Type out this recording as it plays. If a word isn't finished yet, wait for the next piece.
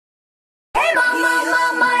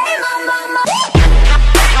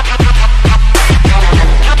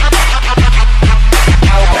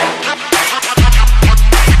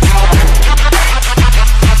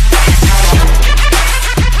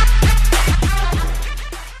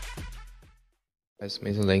Guys,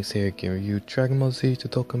 Amazinglynx here, giving you Dragon Ball Z to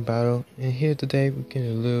Dokkan battle, and here today we're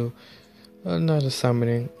getting a little another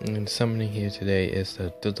summoning, and the summoning here today is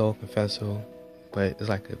the Dokkan Festival, but it's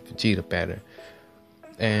like a Vegeta battle,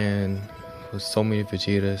 and with so many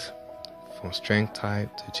Vegetas, from strength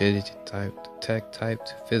type to agility type to tech type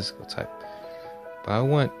to physical type. But I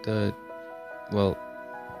want the hold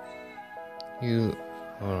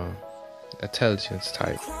on, intelligence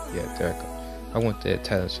type. Yeah, there I go. I want the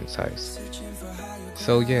intelligence types.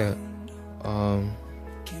 So yeah,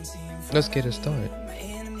 let's get it started.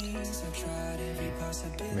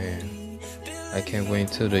 Man, I can't wait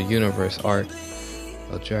until the universe arc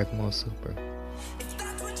of Dragon Ball Super.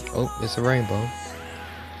 Oh, it's a rainbow.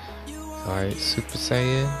 Alright, Super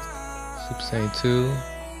Saiyan 2.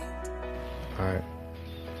 Alright.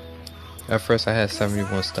 At first I had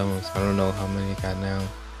 71 stones. I don't know how many I got now.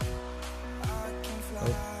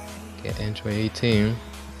 Oh, get Android 18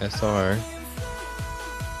 SR.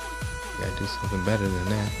 Gotta do something better than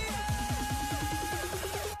that.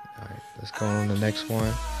 Alright, let's go on to the next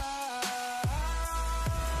one.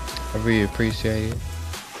 I really appreciate it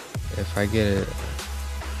if I get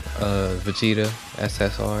a Vegeta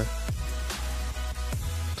SSR.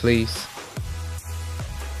 Please.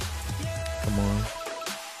 Come on.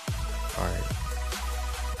 Alright.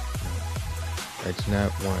 I do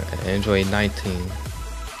not want an Android 19.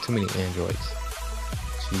 Too many Androids.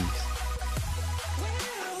 Jeez.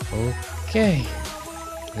 Okay.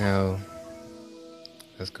 Now,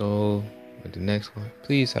 let's go with the next one.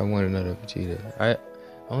 Please, I want another Vegeta. I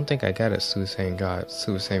don't think I got a Super Saiyan God,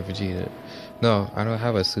 Super Saiyan Vegeta. No, I don't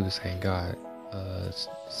have a Super Saiyan God,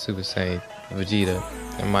 Super Saiyan Vegeta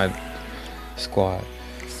in my squad.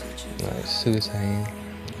 Super Saiyan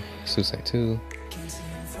 2,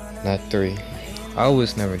 not 3. I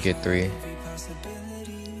always never get 3.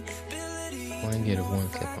 I want to get a 1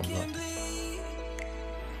 clip unlocked.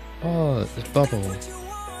 Oh, it's Bubble.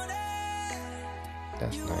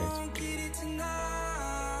 That's nice.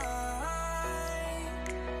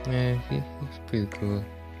 Man, he's pretty cool.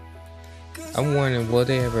 I'm wondering, will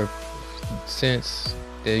they ever, since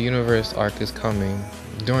the universe arc is coming,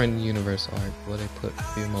 during the universe arc, will they put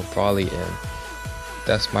female Brawly in?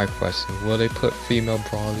 That's my question. Will they put female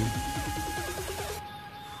Brawly?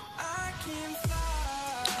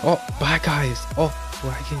 Oh, bye guys. Oh,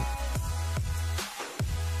 I can.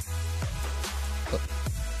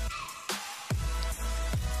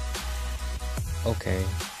 Okay.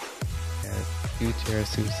 Future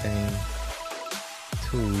Super Saiyan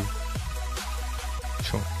 2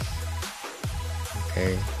 Trunks.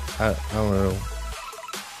 Okay. I don't know.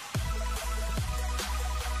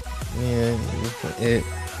 Yeah,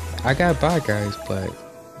 I got bad guys, but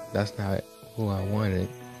that's not who I wanted.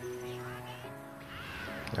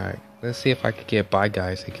 Alright, let's see if I can get bad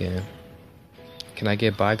guys again. Can I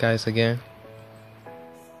get bad guys again?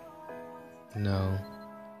 No.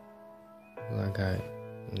 I got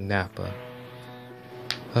Nappa.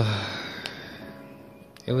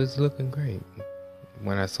 It was looking great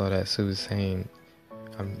when I saw that Super Saiyan.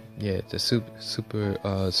 Yeah, the Super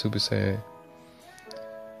Saiyan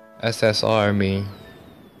SSR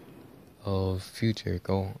of future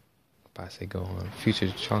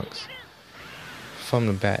future Trunks from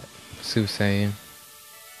the back. Super Saiyan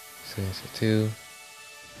 2,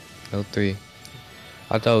 no 3.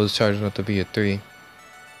 I thought it was charging up to be a 3,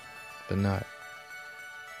 but not.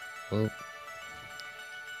 Oh,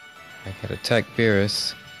 I got attack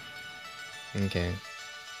Beerus. Okay.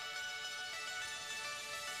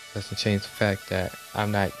 Doesn't change the fact that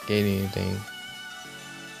I'm not getting anything.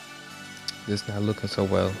 This not looking so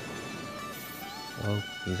well. Oh,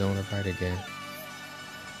 he's on the right again.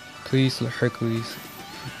 Please, Hercules,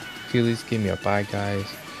 please give me a bye guys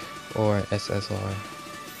or SSR.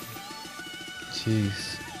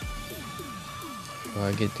 Jeez. What do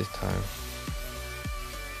I get this time?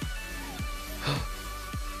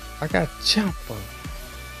 I got Champa.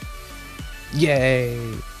 Yay!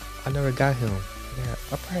 I never got him. Yeah,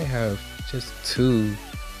 I probably have just 2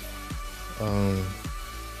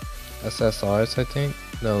 SSRs, I think.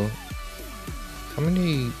 No. How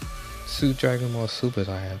many Dragon Ball Supers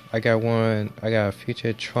I have? I got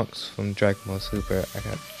Future Trunks from Dragon Ball Super. I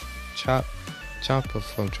got Champa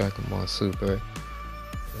from Dragon Ball Super.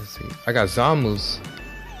 Let's see. I got Zamus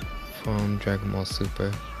from Dragon Ball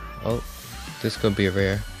Super. Oh, this could be a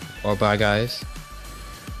rare. Or bye guys.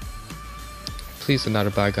 Please do not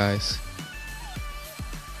a bye guys.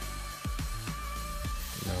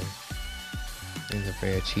 No. It's a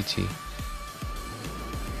rare Chi-Chi.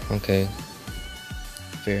 Okay.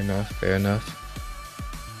 Fair enough.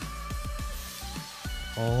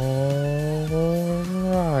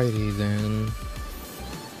 Alrighty then.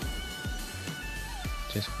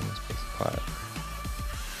 Just one space pod.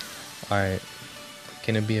 Alright.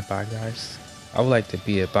 Can it be a bye, guys? I would like to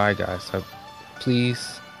be a bye, guys. So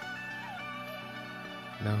please.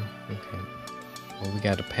 No? Okay. Well, we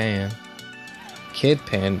got a pan. Kid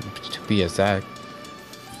pan, to be exact.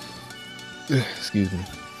 Excuse me.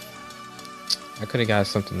 I could have got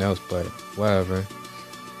something else, but whatever.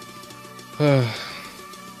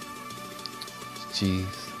 Jeez.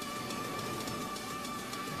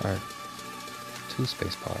 Alright. 2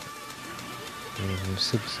 space pod.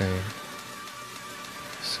 Super Saiyan.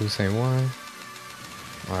 Super Saiyan 1.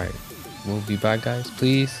 Alright. We'll be back, guys,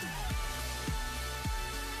 please.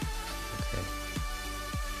 Okay.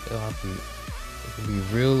 I'll be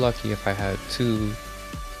real lucky if I had two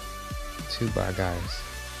bad guys.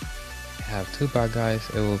 If I have 2 bad guys,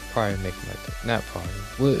 it will probably make my day. Not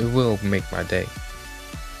probably. It will make my day.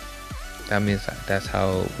 That means that's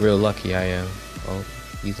how real lucky I am. Oh,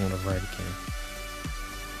 he's on the right again.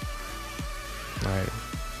 Alright.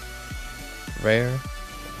 Rare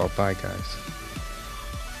or bye, guys.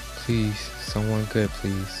 Please, someone good,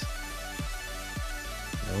 please.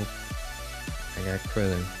 Nope. I got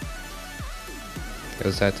Krillin. It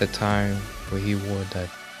was at the time where he wore that.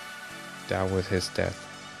 That was his death.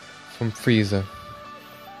 From Frieza.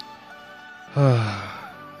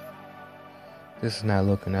 This is not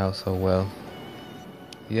looking out so well.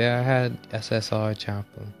 Yeah, I had SSR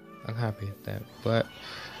Chopper. I'm happy with that. But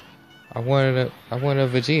I wanted a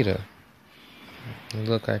Vegeta. It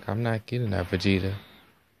look like I'm not getting that Vegeta.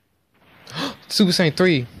 Super Saiyan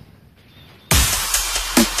 3.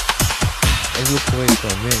 It looked away for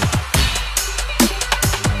a minute.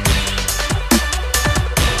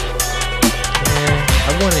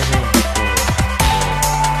 I wanted him before.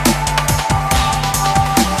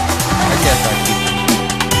 I guess I keep him.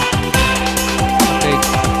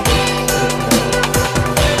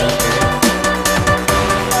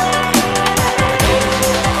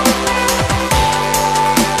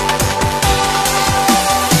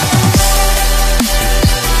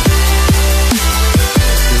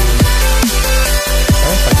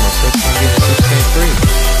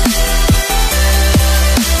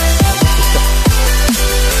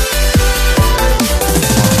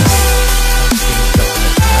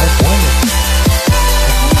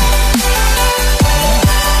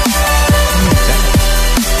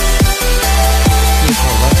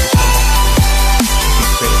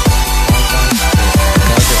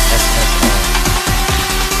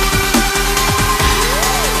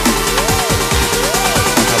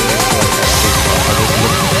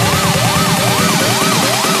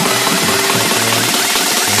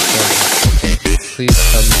 Please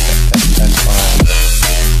tell me that's all.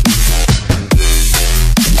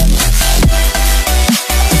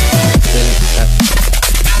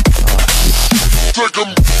 Take 'em.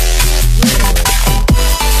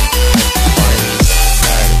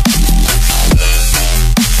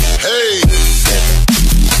 Hey.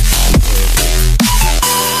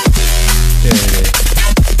 There it is.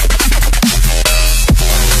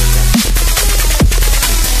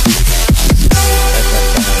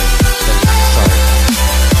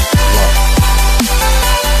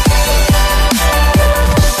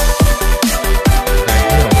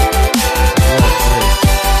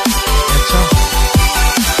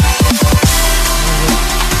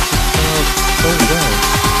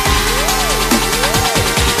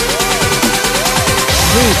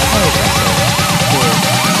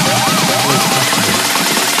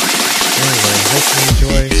 Anyway, hope you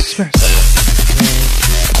enjoy. Smash that